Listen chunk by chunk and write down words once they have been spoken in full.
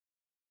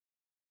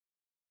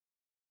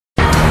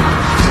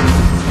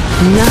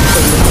Nothing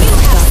will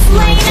stop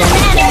my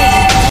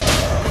justice.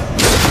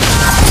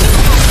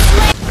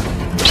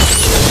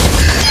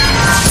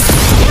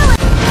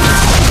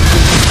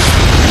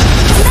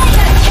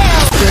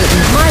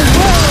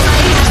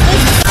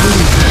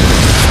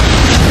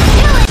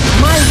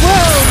 My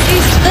world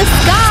is the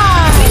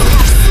sky!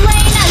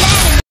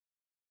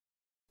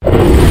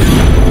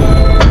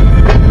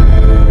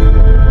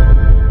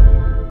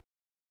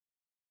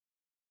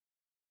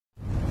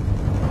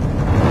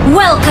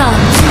 Welcome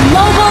to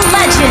Mobile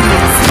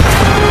Legends!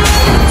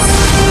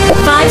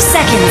 5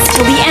 seconds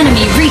till the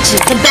enemy reaches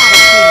the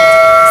battlefield.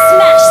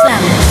 Smash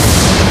them!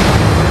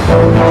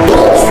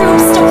 All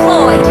troops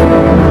deployed!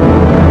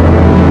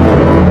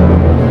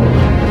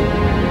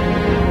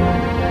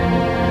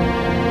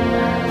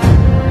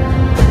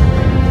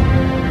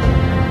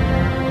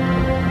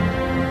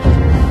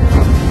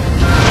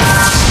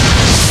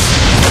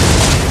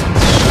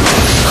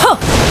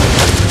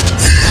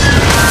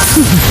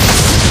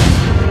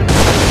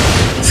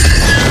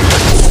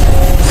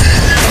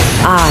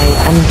 I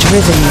am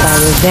driven by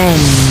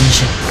revenge.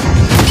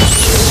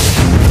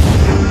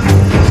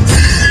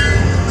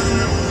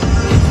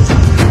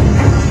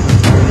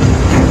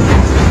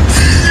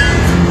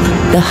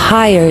 The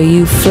higher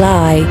you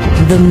fly,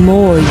 the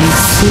more you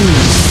see.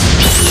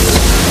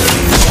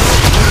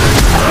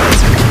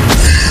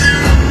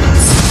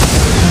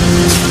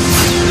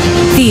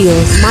 Feel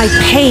my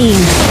pain.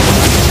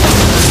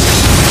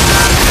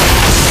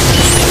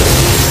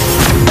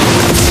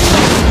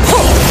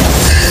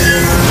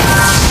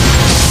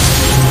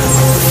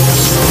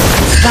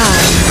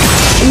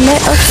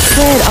 Let us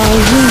spread our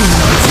wings.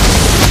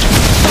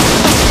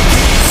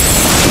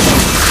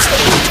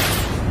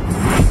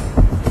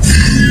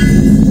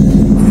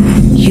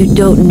 You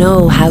don't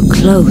know how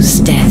close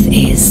death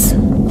is.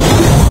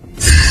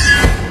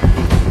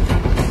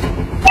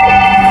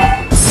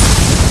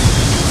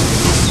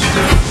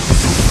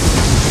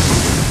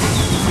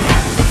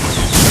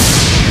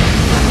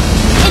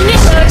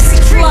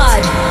 First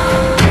blood!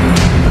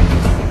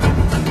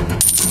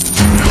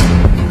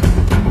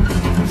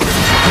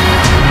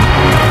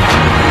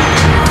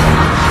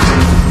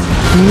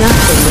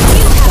 Nothing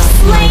will stop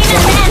my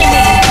justice.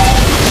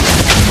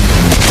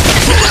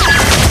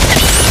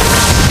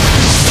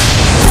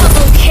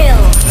 Double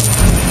kill!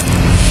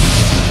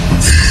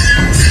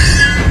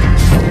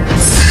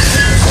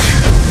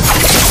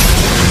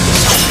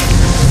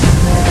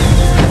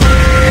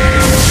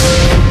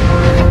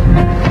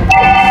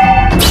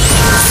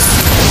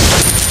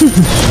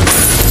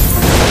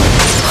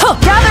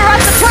 Gather up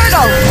the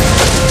turtle!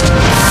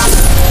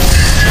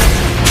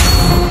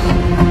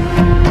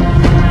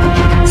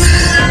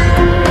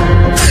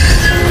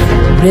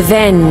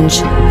 Revenge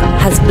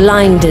has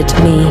blinded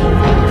me.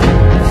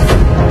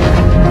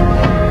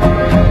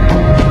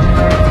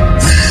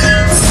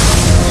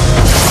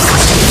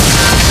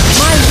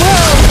 My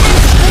world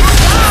is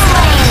the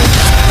sky!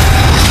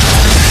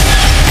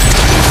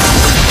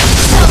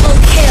 Double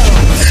kill!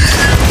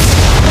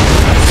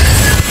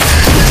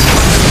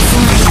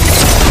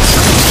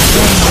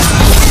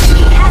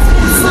 He has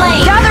been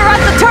slain! Gather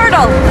up the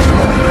turtle!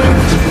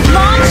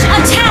 Launch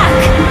attack!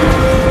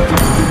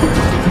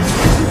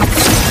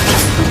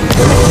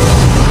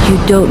 You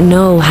don't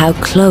know how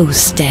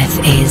close death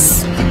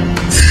is.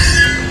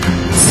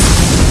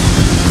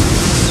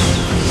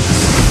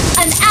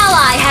 An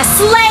ally has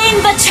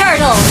slain the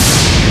turtle!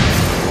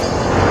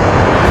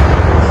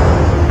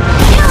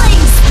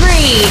 Killing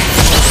spree!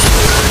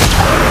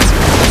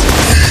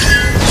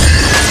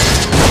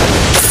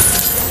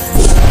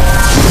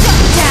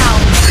 Shut down!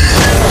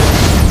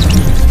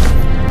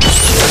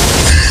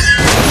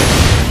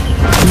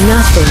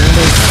 Nothing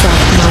will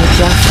stop my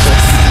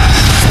justice.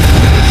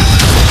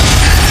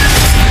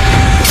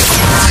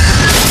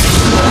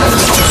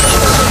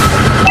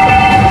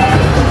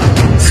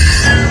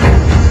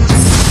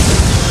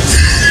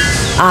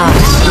 I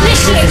am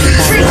Initiate driven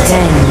by retreat!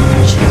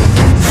 revenge.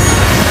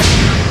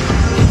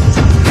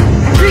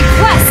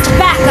 Request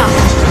backup!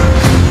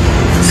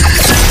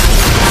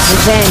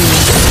 Revenge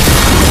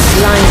has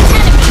blinded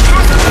me.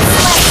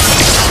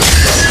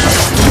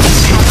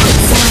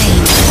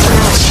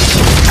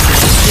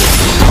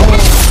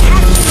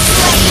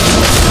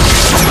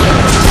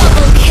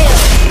 Double kill!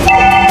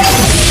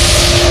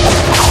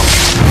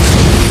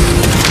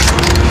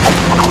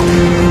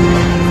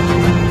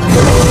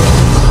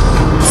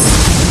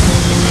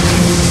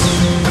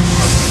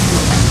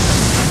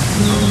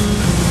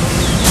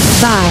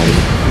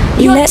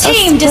 Vi, Your let us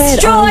team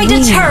spread our destroyed a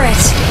wings.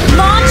 turret!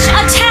 Launch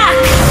attack!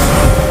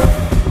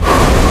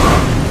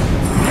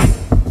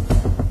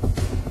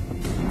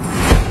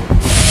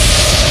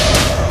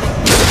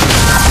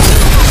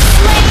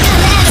 Slain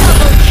an enemy.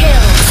 Double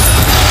kill!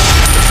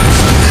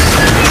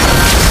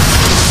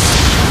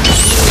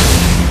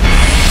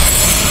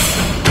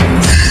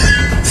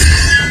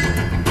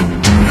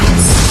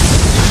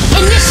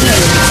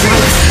 Initiate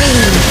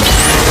retreat!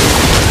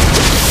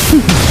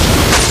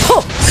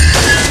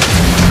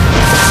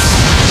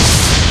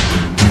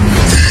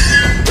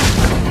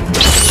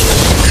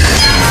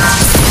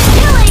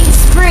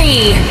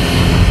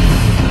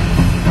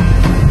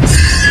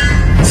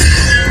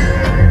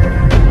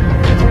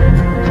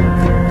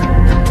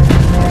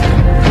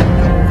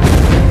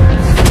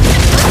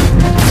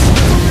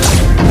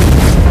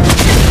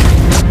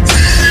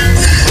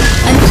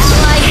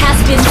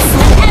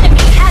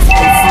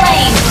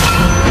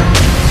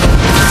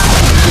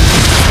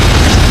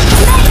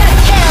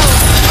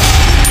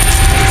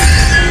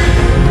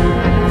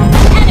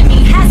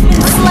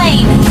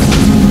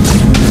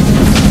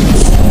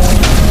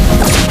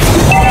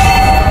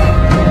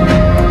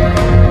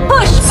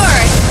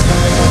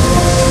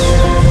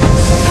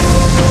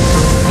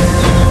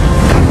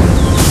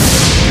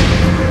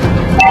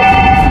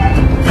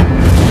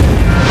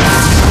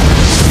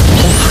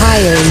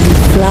 higher you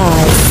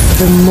fly,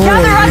 the more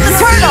Gather up the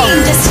turtle!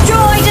 Team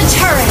destroyed a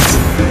turret.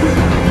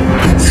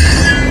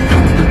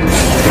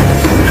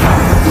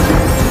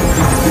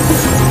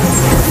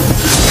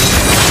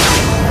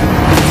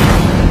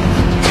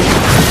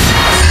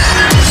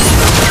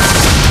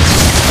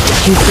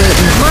 you don't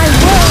know. My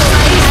world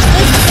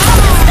is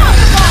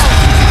unstoppable!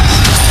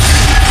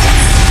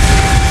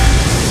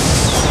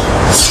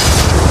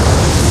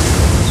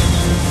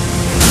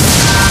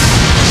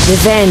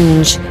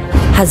 Revenge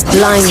has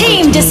blinded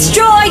Team me.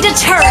 destroyed a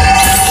turret.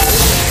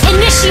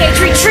 Initiate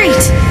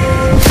retreat.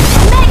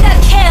 Mega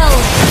kill.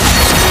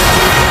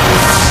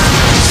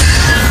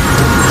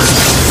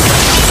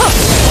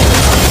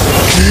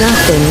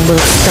 Nothing will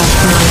stop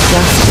my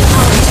justice.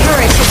 Our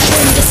turret has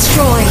been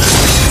destroyed.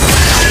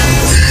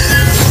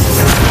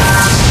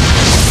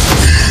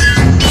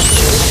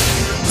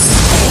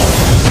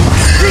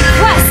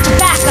 Request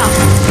backup.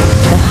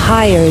 The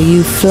higher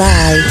you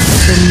fly,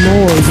 the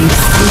more you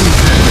see.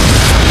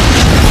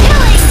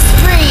 Killing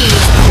spree.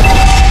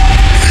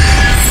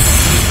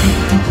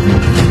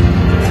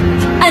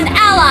 An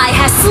ally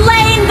has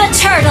slain the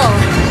turtle.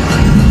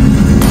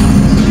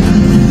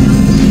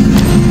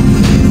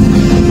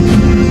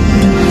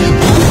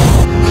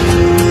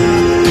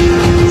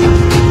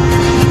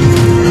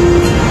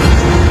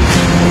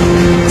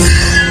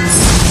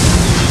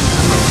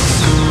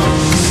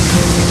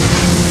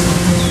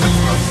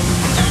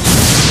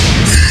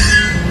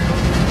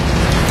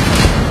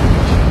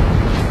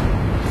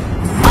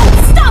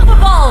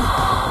 Unstoppable.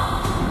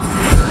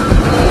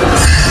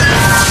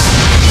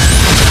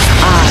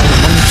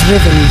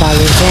 Driven by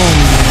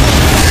revenge.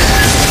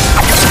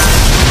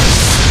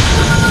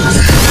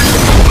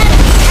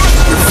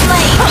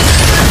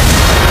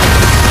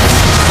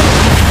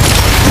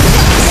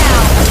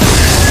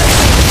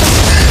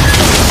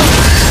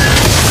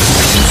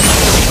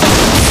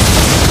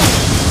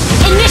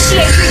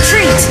 Initiate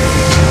retreat.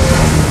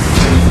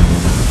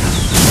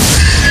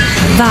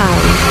 Vi,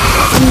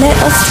 let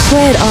us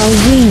spread our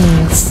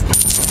wings.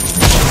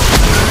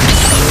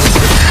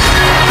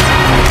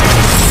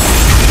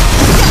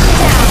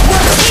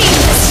 Team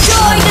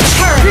destroy the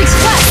turret.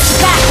 Request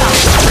backup.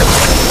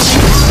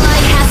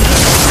 Ally has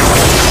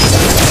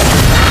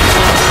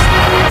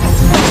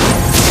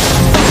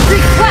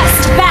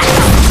request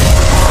backup.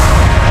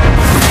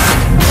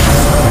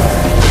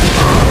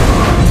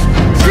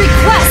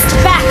 Request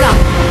backup.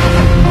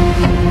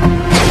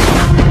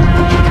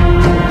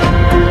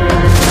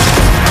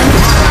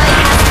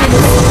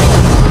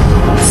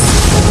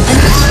 An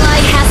ally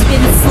has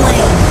been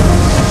slain.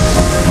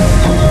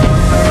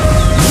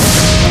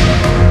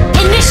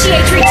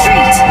 Initiate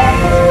retreat!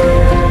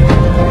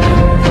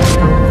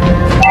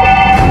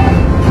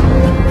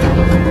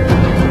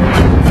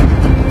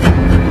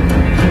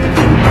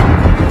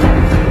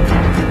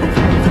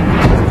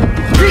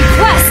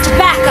 Request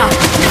backup!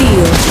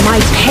 Feel my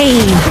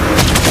pain.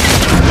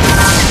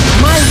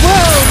 My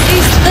world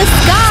is the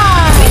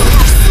sky! You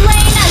have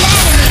slain an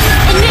enemy!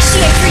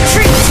 Initiate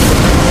retreat!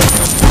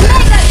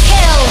 Mega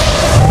kill!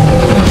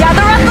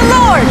 Gather up the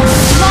Lord!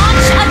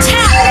 Launch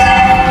attack!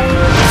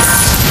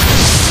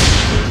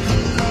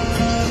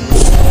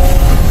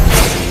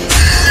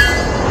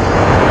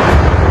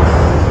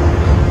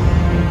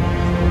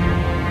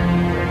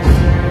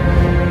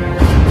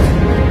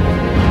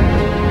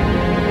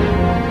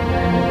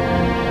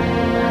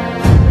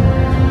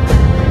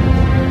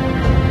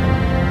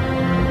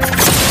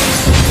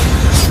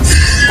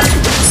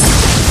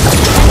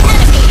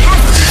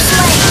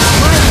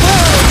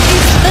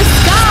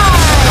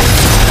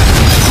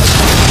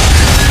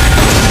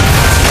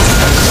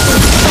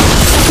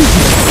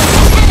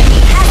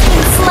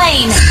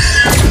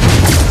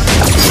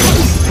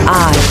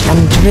 I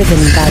am driven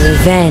by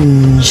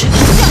revenge.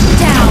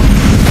 Down!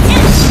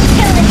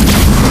 Killing!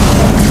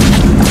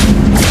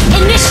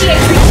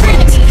 Initiate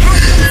retreat!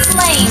 Has been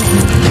slain!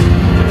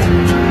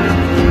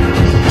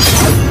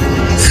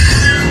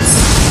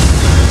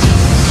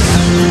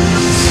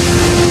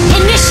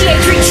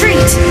 Initiate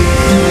retreat!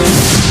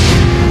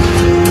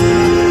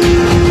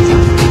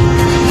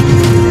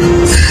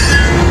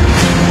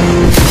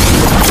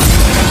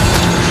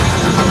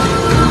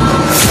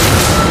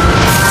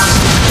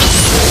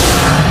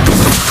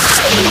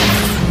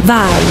 Vi,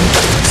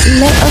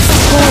 let us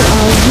spread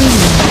our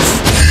wings.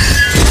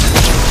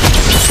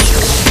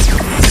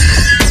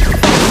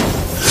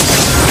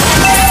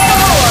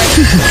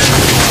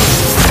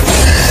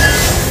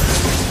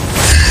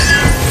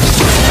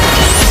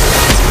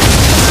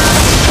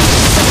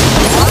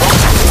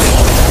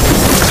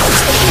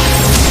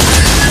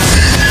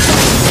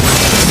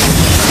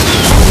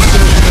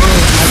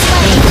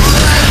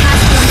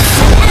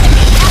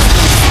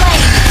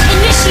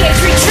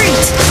 Initiate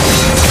retreat!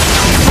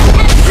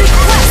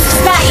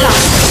 Request backup!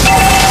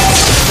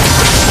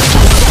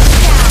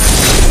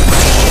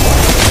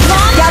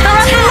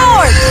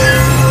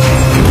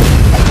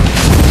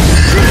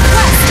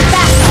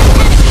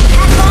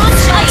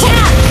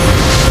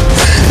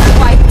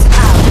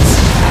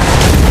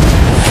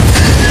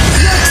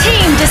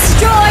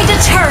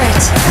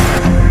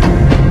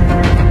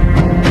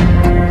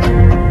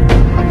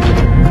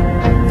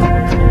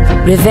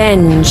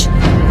 Revenge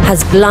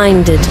has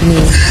blinded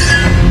me.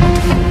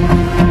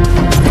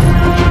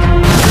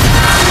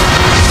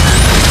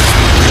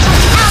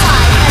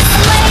 Ally has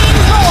slain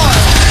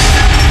Lord.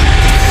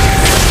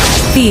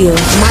 Feel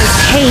my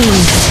pain.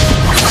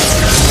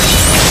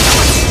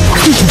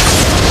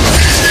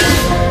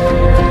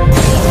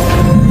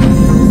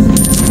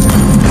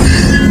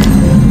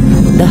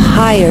 The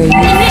higher you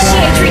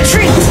Initiate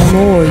retreat. the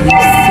more you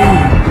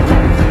see.